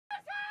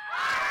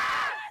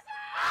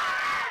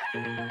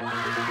Welcome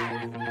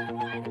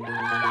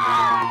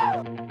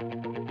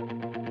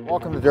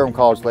to Durham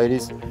College,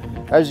 ladies.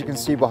 As you can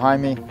see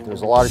behind me,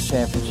 there's a lot of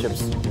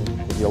championships.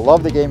 If you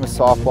love the game of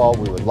softball,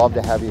 we would love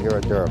to have you here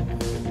at Durham.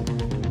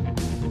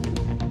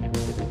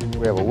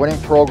 We have a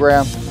winning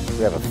program,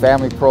 we have a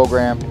family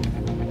program,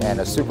 and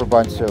a super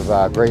bunch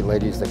of great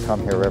ladies that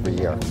come here every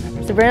year.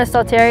 Sabrina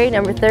Stalteri,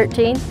 number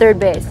 13, third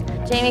base.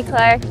 Jamie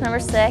Clark, number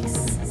 6,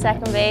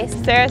 second base.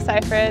 Sarah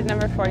Seifrid,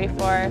 number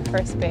 44,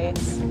 first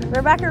base.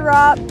 Rebecca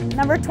Ropp,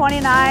 number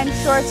 29,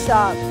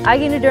 shortstop. I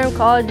came to Durham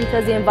College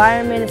because the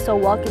environment is so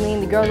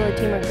welcoming, the girls on the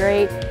team are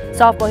great,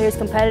 softball here is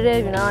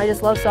competitive, I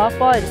just love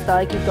softball, I just thought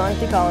I'd keep going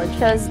through college. I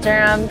chose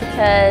Durham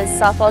because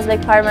softball is a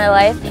big part of my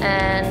life,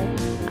 and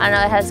I know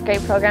it has a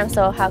great program,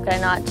 so how could I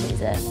not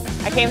choose it?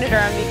 I came to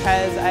Durham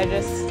because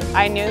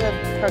I knew the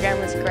program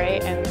was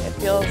great, and it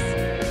feels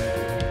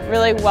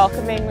really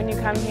welcoming when you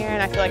come here,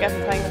 and I feel like I've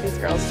been playing with these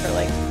girls for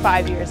like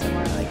 5 years or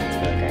more. Like, it's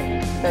really great.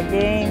 The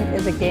game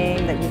is a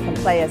game that you can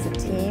play as a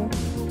team.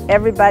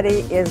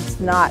 Everybody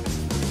is not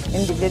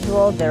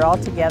individual, they're all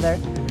together.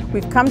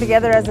 We've come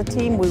together as a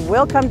team, we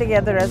will come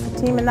together as a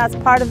team, and that's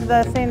part of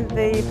the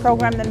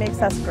program that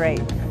makes us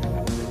great.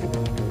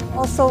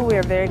 Also,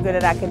 we're very good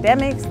at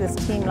academics. This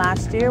team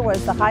last year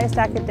was the highest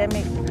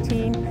academic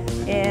team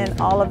in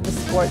all of the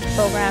sports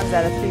programs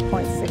at a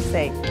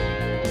 3.68.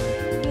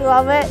 You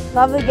love it,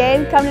 love the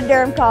game, come to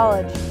Durham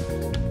College.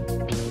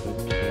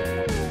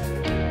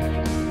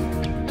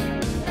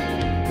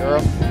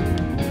 Durham,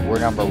 we're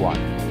number 1.